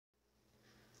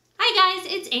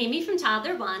it's Amy from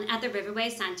Toddler One at the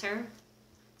Riverway Center.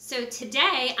 So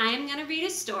today I am going to read a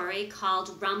story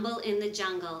called Rumble in the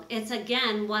Jungle. It's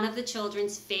again one of the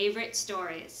children's favorite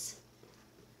stories.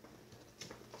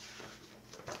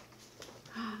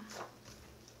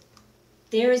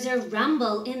 There's a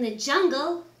rumble in the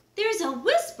jungle. There's a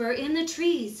whisper in the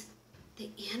trees. The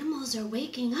animals are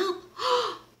waking up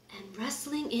and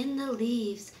rustling in the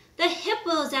leaves. The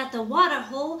hippos at the water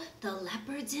hole, the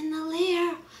leopards in the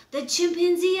lair. The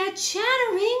chimpanzee are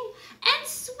chattering and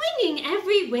swinging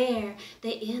everywhere.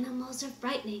 The animals are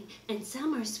frightening and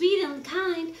some are sweet and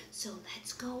kind. So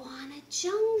let's go on a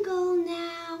jungle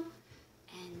now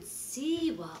and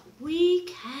see what we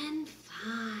can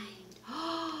find.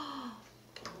 Oh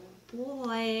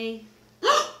boy.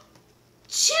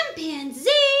 Chimpanzee!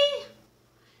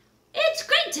 It's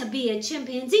great to be a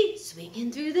chimpanzee,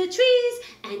 swinging through the trees.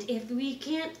 And if we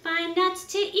can't find nuts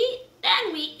to eat,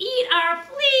 then we eat our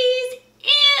fleas.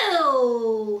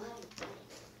 Ew!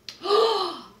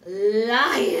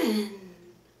 Lion!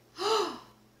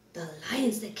 The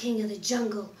lion's the king of the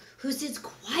jungle, who sits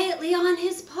quietly on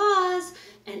his paws.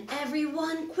 And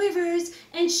everyone quivers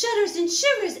and shudders and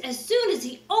shivers as soon as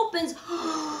he opens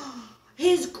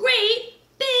his great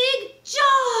big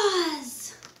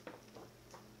jaws.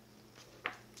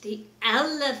 The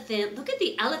elephant, look at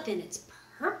the elephant, it's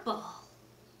purple.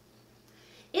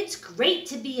 It's great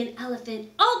to be an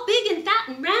elephant, all big and fat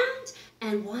and round,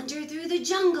 and wander through the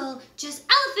jungle, just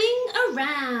elephing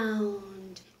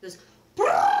around. He goes,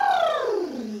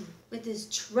 brrr, with his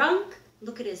trunk,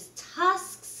 look at his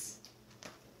tusks.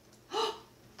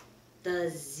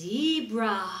 The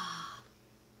zebra.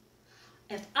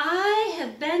 If I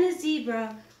have been a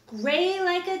zebra, gray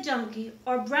like a donkey,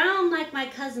 or brown like my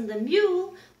cousin the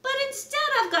mule, but instead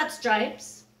I've got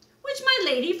stripes, which my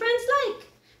lady friends like,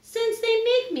 since they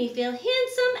make me feel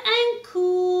handsome and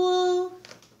cool.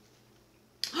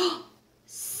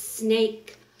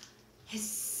 Snake.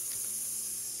 Hiss.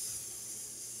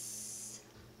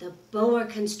 The boa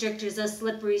constrictor's a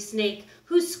slippery snake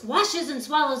who squashes and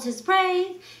swallows his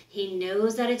prey. He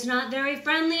knows that it's not very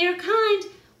friendly or kind,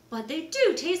 but they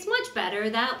do taste much better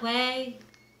that way.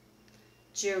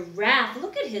 Giraffe,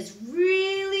 look at his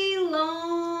really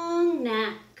long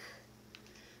neck.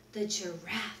 The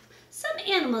giraffe. Some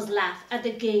animals laugh at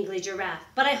the gangly giraffe,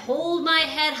 but I hold my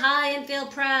head high and feel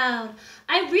proud.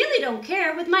 I really don't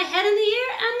care with my head in the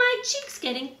air and my cheeks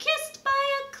getting kissed by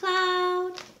a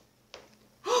cloud.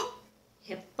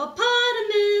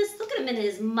 Hippopotamus, look at him in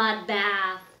his mud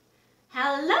bath.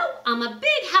 Hello, I'm a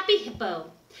big happy hippo,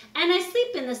 and I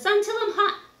sleep in the sun till I'm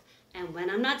hot. And when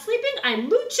I'm not sleeping, I mooch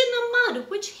in the mud,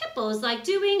 which hippos like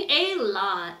doing a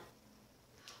lot.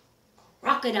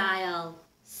 Crocodile.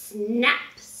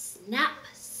 Snap, snap,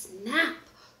 snap.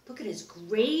 Look at his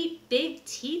great big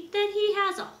teeth that he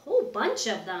has, a whole bunch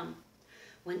of them.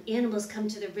 When animals come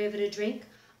to the river to drink,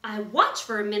 I watch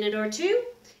for a minute or two.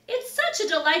 It's such a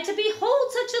delight to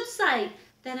behold such a sight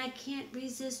that I can't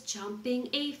resist chomping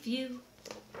a few.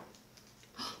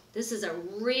 This is a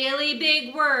really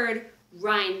big word.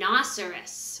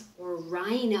 Rhinoceros, or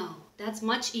rhino. That's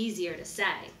much easier to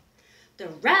say. The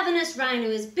ravenous rhino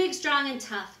is big, strong, and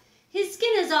tough. His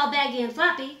skin is all baggy and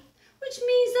floppy, which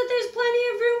means that there's plenty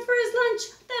of room for his lunch.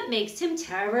 That makes him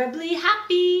terribly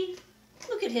happy.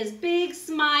 Look at his big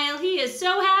smile. He is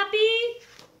so happy.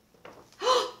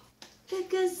 The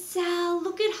gazelle.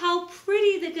 Look at how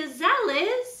pretty the gazelle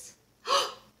is.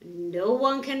 No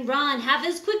one can run half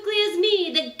as quickly as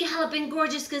me, the galloping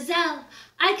gorgeous gazelle.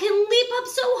 I can leap up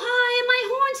so high and my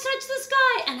horns touch the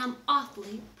sky, and I'm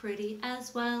awfully pretty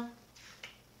as well.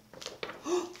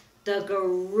 The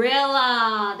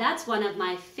gorilla, that's one of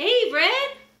my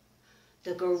favorite.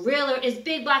 The gorilla is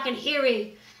big, black, and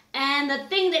hairy, and the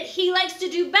thing that he likes to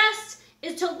do best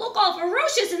is to look all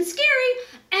ferocious and scary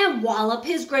and wallop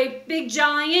his great big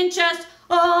giant chest.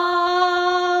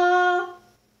 Ah!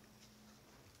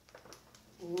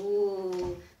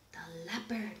 Ooh, the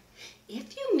leopard.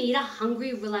 If you meet a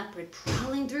hungry leopard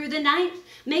prowling through the night,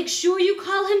 make sure you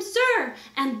call him sir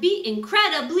and be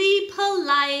incredibly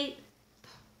polite.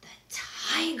 The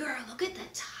tiger, look at the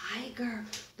tiger.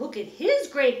 Look at his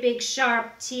great big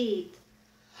sharp teeth.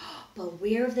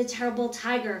 Beware of the terrible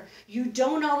tiger. You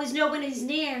don't always know when he's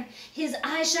near. His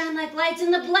eyes shine like lights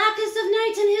in the blackest of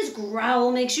nights, and his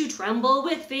growl makes you tremble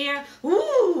with fear.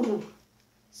 Ooh,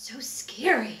 so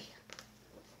scary.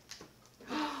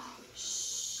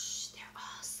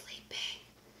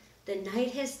 The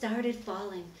night has started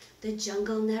falling. The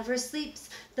jungle never sleeps.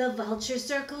 The vulture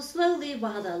circles slowly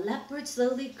while the leopard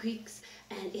slowly creaks.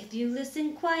 And if you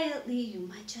listen quietly, you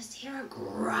might just hear a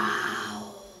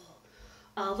growl.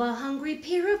 of a hungry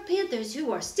pair of panthers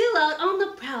who are still out on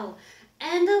the prowl.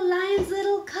 And the lion's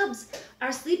little cubs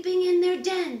are sleeping in their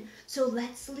den. So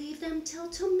let's leave them till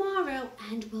tomorrow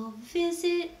and we'll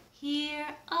visit here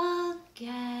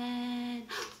again.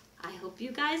 I hope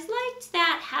you guys liked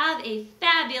that. Have a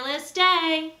fabulous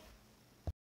day.